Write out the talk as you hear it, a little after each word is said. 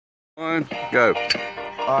One, go.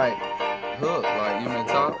 Alright, hook, like, you want me to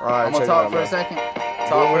talk? Alright, I'm gonna talk for a second.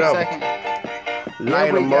 Talk for a second.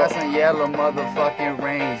 Light we 'em got up. some yellow motherfucking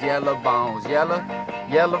rings, yellow bones, yellow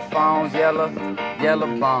phones, yellow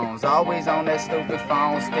bones. Always on that stupid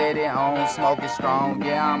phone, steady on, smoking strong.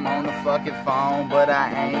 Yeah, I'm on the fucking phone, but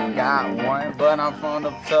I ain't got one. But I'm from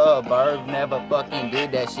the suburbs, never fucking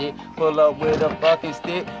did that shit. Pull up with a fucking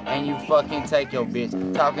stick, and you fucking take your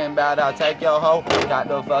bitch. Talking about I'll take your hoe, got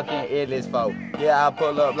the fucking illest folk. Yeah, I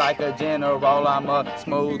pull up like a general, I'm a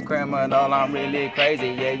smooth criminal, I'm really crazy.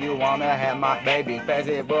 Yeah, you wanna have my baby,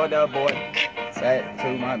 crazy boy, the boy. Say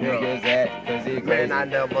to my niggas that, cause he crazy. Man, I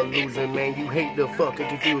never losing, man. You hate to fucking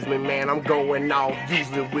confuse me, man. I'm going off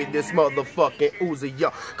usually with this motherfucking Uzi, yeah.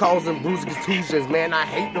 Causing bruises, contusions, man. I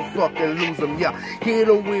hate to fucking lose him, yeah. Hit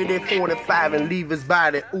him with that 45 and leave his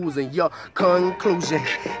body oozing, yeah. Conclusion,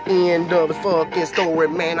 end of the fucking story,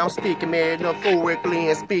 man. I'm speaking metaphorically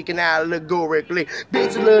and speaking allegorically.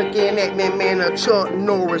 Bitch looking at me, man, a Chuck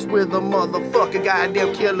Norris with a motherfucking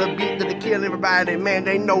goddamn killer beat to kill everybody, man.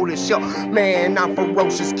 They know this shit, man. I'm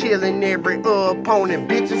ferocious, killing every opponent.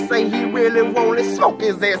 Bitches say he really want it, smoke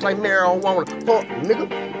his ass like marijuana. Fuck, nigga.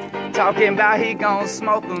 Talking about he gon'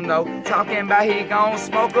 smoke him though. Talking about he gon'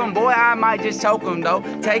 smoke him. Boy, I might just choke him though.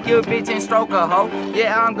 Take your bitch and stroke a hoe.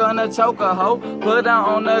 Yeah, I'm gonna choke a hoe. Put her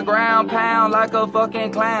on the ground, pound like a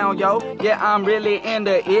fucking clown, yo. Yeah, I'm really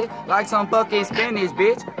into it. Like some fucking spinach,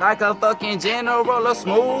 bitch. Like a fucking general, a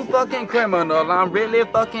smooth fucking criminal. I'm really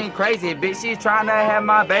fucking crazy, bitch. She tryna have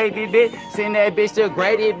my baby, bitch. Send that bitch to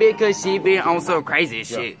Grady, bitch, cause she be on some crazy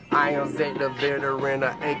shit. I am Zach the veteran,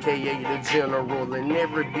 aka the general. And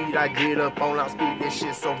every beat I get up on, I speak this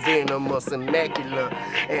shit so venomous, immaculate.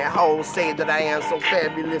 And hoes say that I am so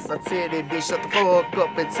fabulous. I tell that bitch, shut the fuck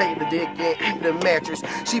up and take the dick and eat the mattress.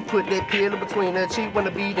 She put that pill in between her cheek when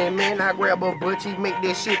the beat, and man, I grab her butt cheek, make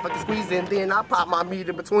that shit fucking squeeze, and then I pop my meat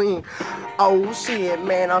in between. Oh shit,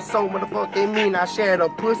 man, I'm so motherfucking mean. I shatter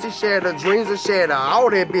pussy, shatter dreams, and shatter all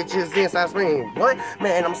that bitches inside scream. What?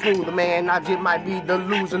 Man, I'm smooth, man. I just might be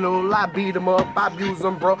delusional. I beat them up, I abuse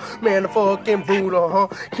them, bro. Man, the fucking brutal, huh?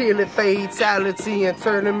 Kill it, fatality, and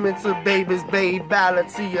turn them into babies,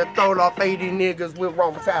 babality. I throw off 80 niggas with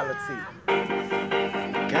wrong mentality.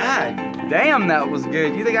 God damn, that was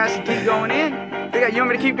good. You think I should keep going in? You want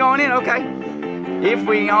me to keep going in? Okay. If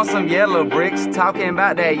we on some yellow bricks, talking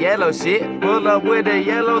about that yellow shit, pull up with a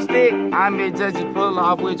yellow stick. I may just pull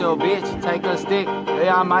off with your bitch, take a stick.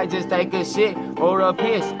 Yeah, I might just take a shit or a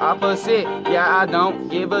piss, opposite. Yeah, I don't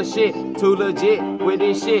give a shit, too legit with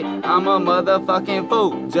this shit. I'm a motherfucking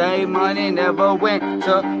fool. J Money never went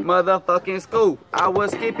to motherfucking school. I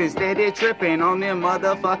was skipping, steady tripping on them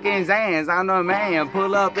motherfucking Zans. I'm the man,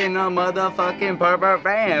 pull up in a motherfucking pervert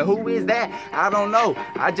van. Who is that? I don't know.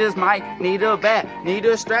 I just might need a bat. Need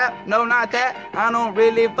a strap? No, not that. I don't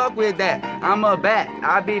really fuck with that. I'm a bat.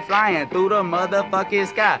 I be flying through the motherfucking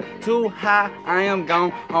sky. Too high, I am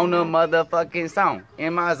gone on the motherfucking song.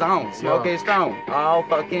 In my zone, smoking strong all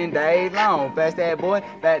fucking day long. Pass that boy,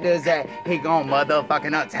 back to Zach. He gon'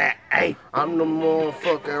 motherfucking attack. Hey, I'm the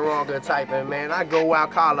motherfucking wronger type, and man, I go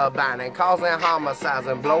out collarboning, causing homicides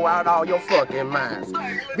and blow out all your fucking minds.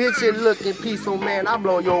 Bitches looking peaceful, man, I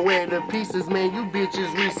blow your head to pieces, man. You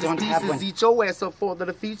bitches Reese's Pieces, eat your ass up for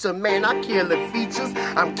the feature, man. I kill the features,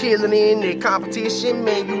 I'm killing in the competition,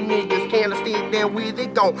 man. You niggas can't stick there with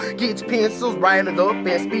it. Gon' get your pencils, write it up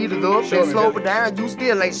and speed it up and slow it down. You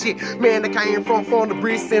still ain't shit, man. I came from the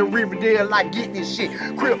Breeze and Riverdale, like get this shit.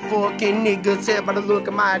 Crip fucking niggas, tell by the look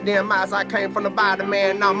of my damn eyes, I came from the bottom,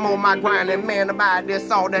 man. I'm on my grind, and man, about this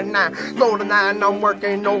all that 9. Load the 9, I'm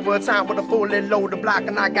working overtime with a fully loaded block,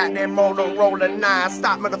 and I got that Motorola 9.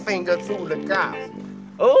 Stop middle finger to the cops.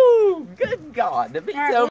 oh, good God. The beat